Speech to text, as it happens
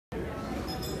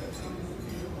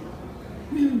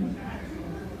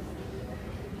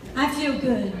I feel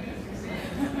good.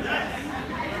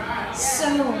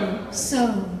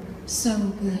 So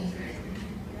good.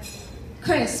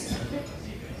 Crisp,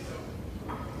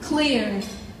 clear,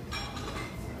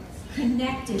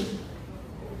 connected,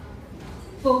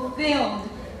 fulfilled,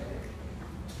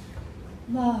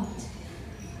 loved,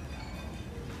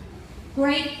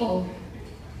 grateful,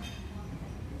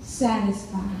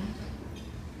 satisfied,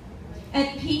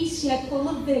 at peace yet full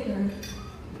of vigor.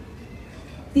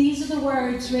 These are the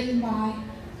words written by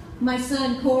my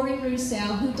son, Corey Roussel,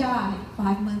 who died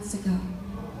 5 months ago.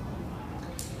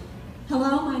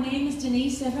 Hello, my name is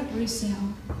Denise Everett Roussel,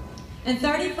 and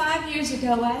 35 years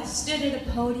ago, I stood at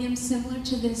a podium similar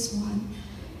to this one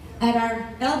at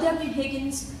our L.W.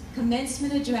 Higgins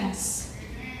commencement address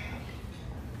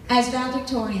as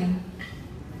valedictorian.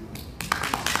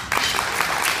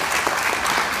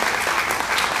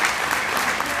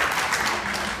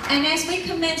 And as we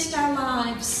commenced our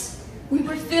lives, we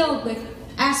were filled with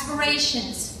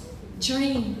aspirations,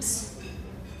 dreams,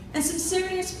 and some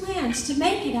serious plans to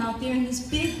make it out there in this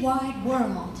big, wide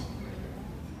world.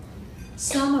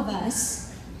 Some of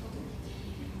us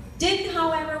didn't,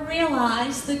 however,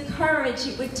 realize the courage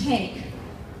it would take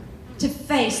to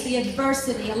face the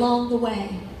adversity along the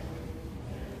way.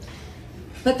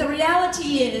 But the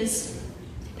reality is,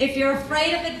 if you're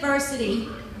afraid of adversity,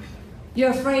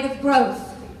 you're afraid of growth,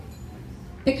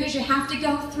 because you have to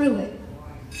go through it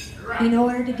in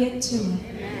order to get to it.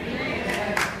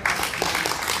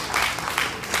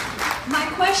 My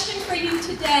question for you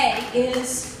today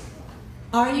is,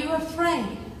 are you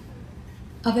afraid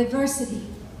of adversity,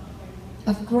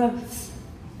 of growth?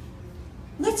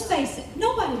 Let's face it,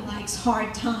 nobody likes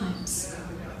hard times,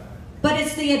 but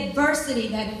it's the adversity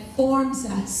that forms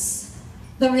us,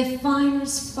 the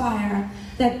refiner's fire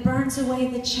that burns away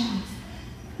the chaff,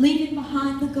 leaving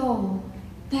behind the gold.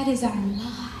 That is our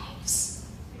lives.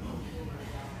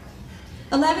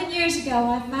 11 years ago,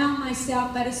 I found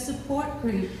myself at a support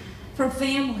group for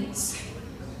families,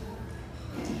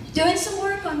 doing some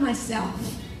work on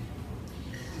myself.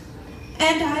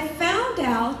 And I found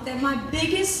out that my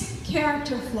biggest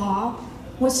character flaw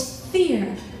was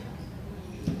fear.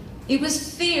 It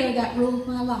was fear that ruled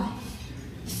my life.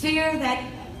 Fear that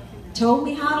told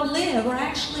me how to live, or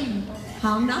actually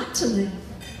how not to live.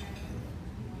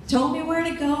 Told me where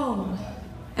to go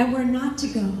and where not to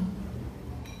go.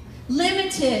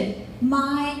 Limited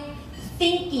my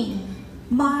thinking,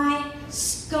 my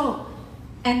scope,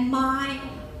 and my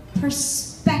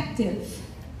perspective.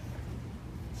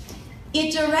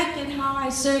 It directed how I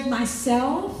served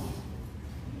myself,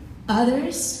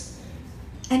 others,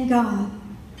 and God.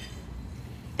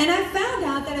 And I found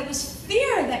out that it was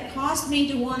fear that caused me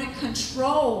to want to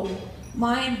control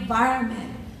my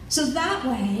environment, so that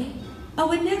way I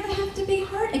would never have to be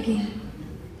hurt again.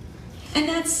 And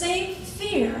that same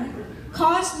fear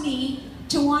caused me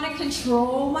to want to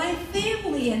control my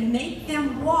family and make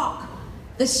them walk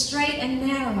the straight and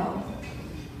narrow.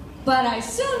 But I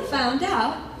soon found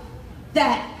out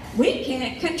that we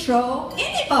can't control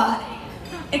anybody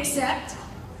except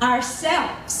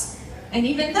ourselves. And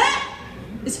even that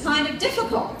is kind of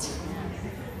difficult.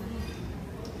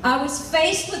 I was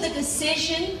faced with a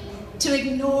decision to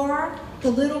ignore the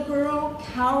little girl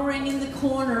cowering in the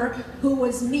corner who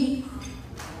was me,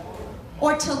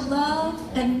 or to love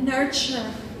and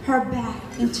nurture her back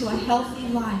into a healthy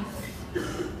life.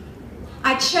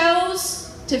 I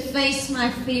chose to face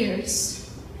my fears.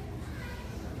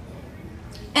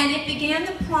 And it began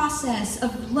the process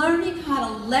of learning how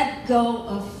to let go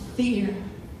of fear.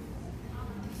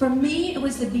 For me, it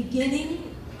was the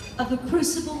beginning of a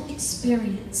crucible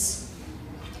experience.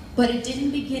 But it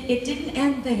didn't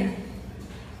end there.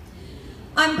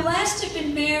 I'm blessed to have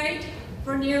been married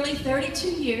for nearly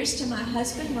 32 years to my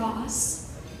husband,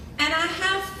 Ross, and I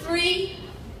have 3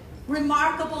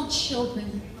 remarkable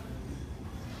children.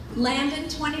 Landon,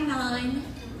 29,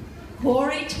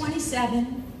 Corey,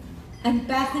 27, and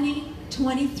Bethany,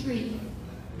 23.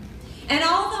 And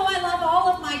although I love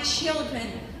all of my children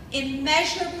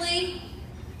immeasurably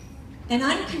and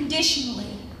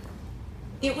unconditionally,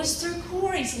 it was through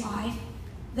Corey's life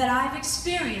that I've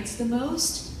experienced the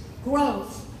most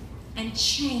growth and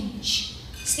change.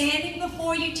 Standing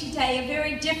before you today, a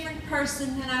very different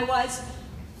person than I was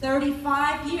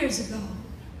 35 years ago,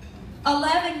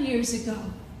 11 years ago,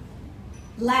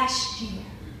 last year.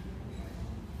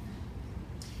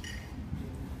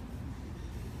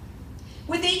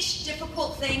 With each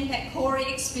difficult thing that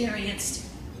Corey experienced,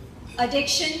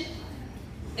 addiction,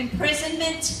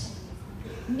 imprisonment,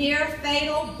 near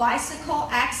fatal bicycle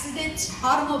accident,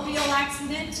 automobile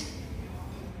accident,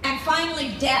 and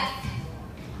finally death,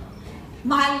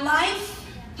 my life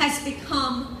has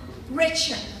become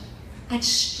richer and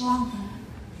stronger.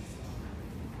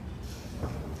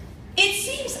 It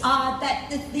seems odd that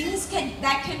the things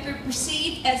that can be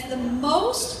perceived as the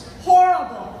most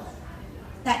horrible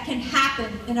that can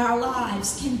happen in our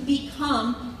lives can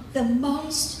become the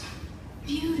most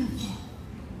beautiful.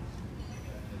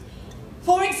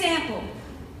 For example,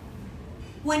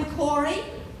 when Corey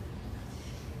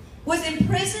was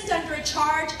imprisoned under a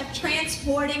charge of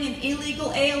transporting an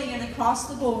illegal alien across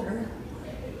the border,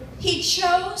 he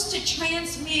chose to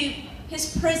transmute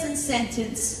his prison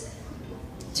sentence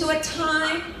to a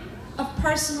time of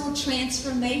personal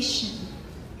transformation.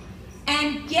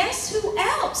 And guess who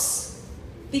else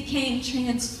became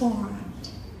transformed?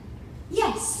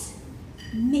 Yes,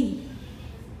 me.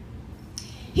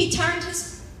 He turned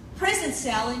his prison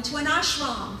cell into an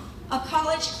ashram, a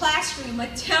college classroom, a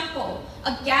temple,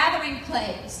 a gathering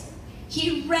place.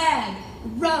 He read,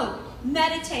 wrote,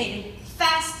 meditated,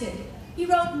 fasted. He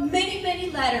wrote many,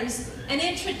 many letters and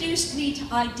introduced me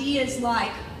to ideas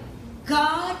like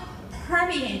God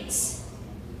permeates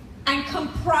and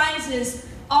comprises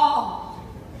all.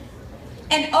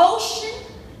 An ocean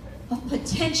of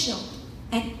potential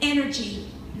and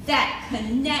energy that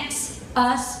connects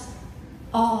us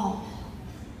all.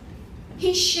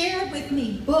 He shared with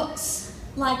me books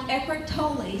like Eckhart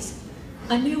Tolle's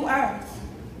A New Earth.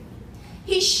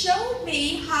 He showed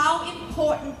me how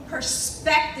important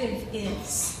perspective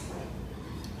is.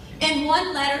 In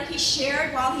one letter he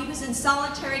shared while he was in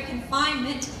solitary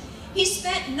confinement, he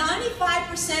spent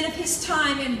 95% of his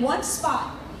time in one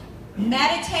spot,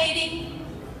 meditating,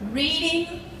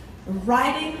 reading,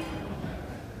 writing.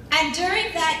 And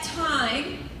during that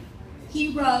time, he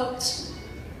wrote,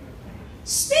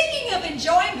 "Speaking of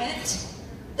enjoyment,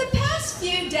 the past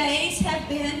few days have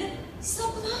been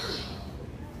sublime."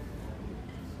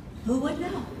 Who would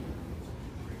know?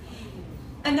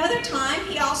 Another time,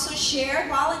 he also shared,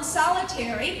 while in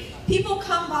solitary, people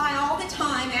come by all the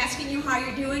time asking you how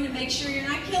you're doing to make sure you're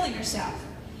not killing yourself.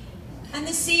 And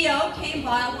the CO came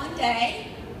by one day,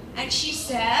 and she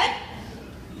said,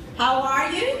 "How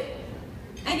are you?"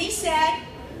 And he said,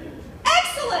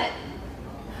 "Excellent."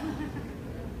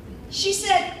 She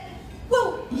said,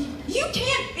 "Well, you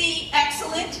can't be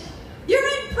excellent. You're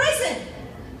in prison."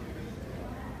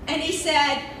 And he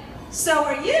said, "So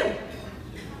are you."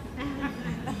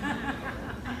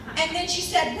 And then she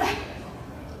said, "Well,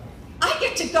 I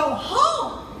get to go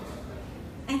home."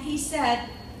 And he said,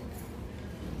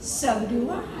 "So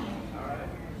do I."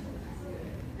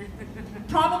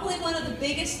 Probably one of the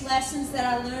biggest lessons that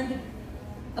I learned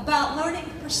about learning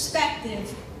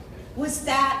perspective was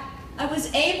that I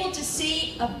was able to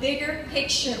see a bigger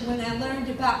picture when I learned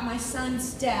about my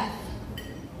son's death.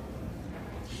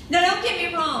 Now, don't get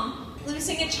me wrong,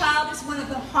 losing a child is one of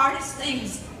the hardest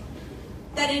things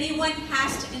that anyone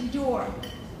has to endure.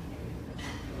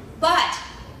 But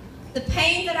the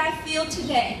pain that I feel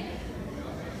today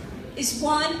is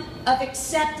one of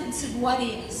acceptance of what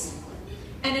is,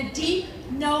 and a deep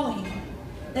knowing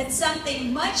that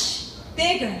something much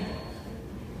bigger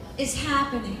is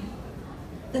happening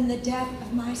than the death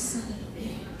of my son.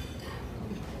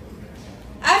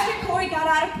 After Corey got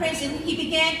out of prison, he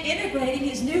began integrating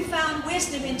his newfound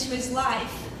wisdom into his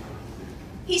life.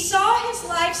 He saw his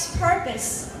life's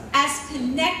purpose as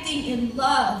connecting in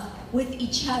love with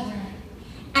each other,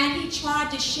 and he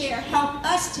tried to help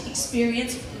us to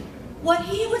experience what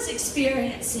he was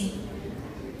experiencing.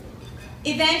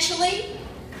 Eventually,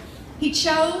 he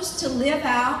chose to live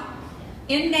out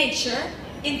in nature,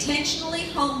 intentionally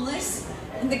homeless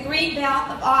in the greenbelt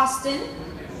of Austin,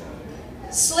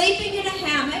 sleeping in a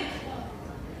hammock,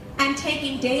 and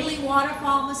taking daily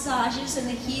waterfall massages in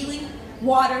the healing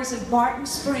waters of Barton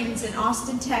Springs in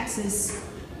Austin, Texas.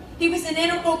 He was an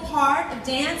integral part of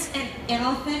dance and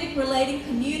authentic relating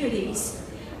communities.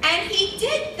 And he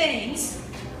did things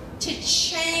to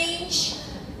change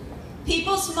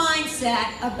people's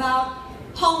mindset about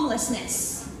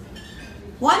homelessness.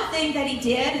 One thing that he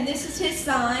did, and this is his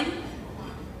sign,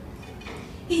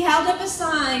 he held up a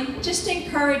sign just to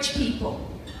encourage people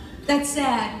that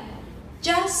said,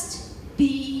 "Just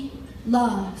be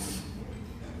loved."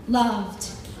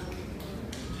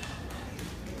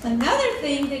 Another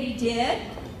thing that he did,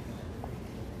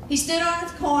 he stood on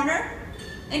his corner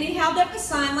and he held up a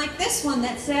sign like this one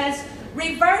that says,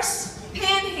 "Reverse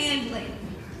panhandling."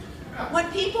 When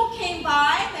people came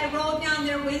by and they rolled down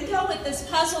their window with this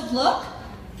puzzled look,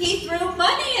 he threw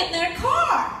money in their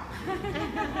car.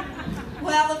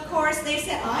 Well, of course, they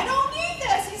said, "I don't need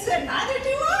this." He said, "Neither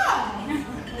do I."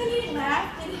 And he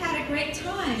laughed and had a great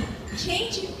time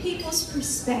changing people's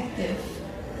perspective.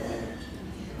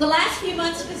 The last few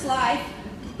months of his life,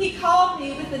 he called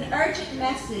me with an urgent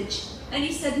message, and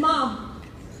he said, "Mom,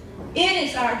 it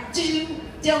is our due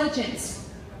diligence.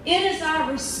 It is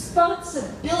our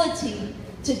responsibility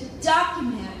to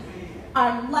document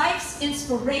our life's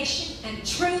inspiration and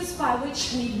truths by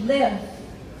which we live."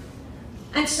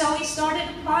 And so he started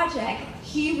a project.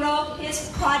 He wrote his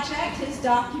project, his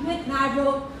document, and I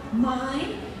wrote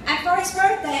mine. And for his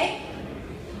birthday,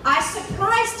 I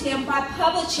surprised him by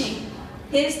publishing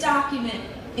his document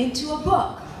into a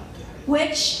book,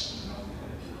 which,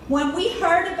 when we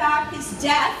heard about his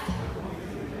death,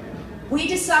 we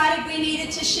decided we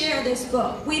needed to share this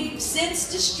book. We've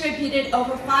since distributed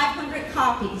over 500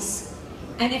 copies.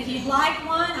 And if you'd like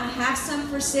one, I have some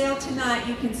for sale tonight.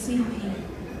 You can see me.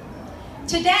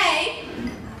 Today,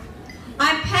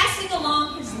 I'm passing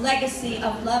along his legacy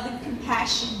of love and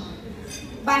compassion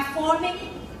by forming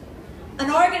an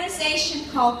organization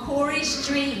called Corey's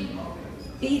Dream,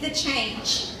 Be the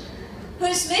Change,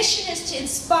 whose mission is to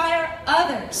inspire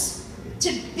others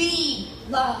to be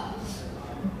love,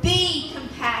 be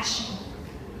compassion,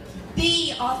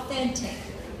 be authentic,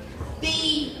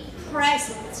 be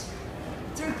present,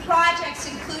 through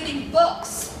projects including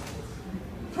books,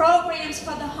 programs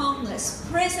for the homeless,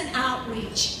 prison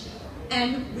outreach,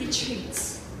 and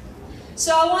retreats.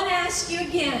 So I want to ask you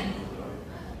again,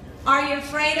 are you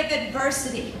afraid of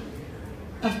adversity,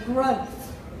 of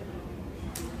growth?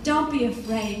 Don't be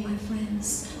afraid, my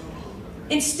friends.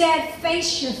 Instead,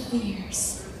 face your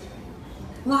fears.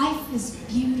 Life is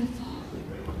beautiful.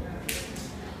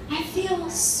 I feel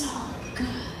so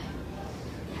good.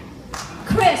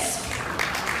 Crisp,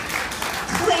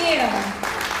 clear,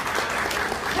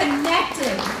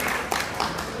 connected,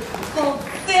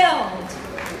 fulfilled,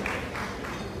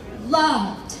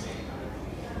 loved,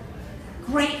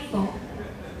 grateful,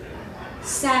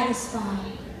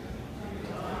 satisfied.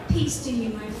 Peace to you,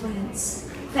 my friends.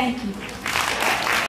 Thank you.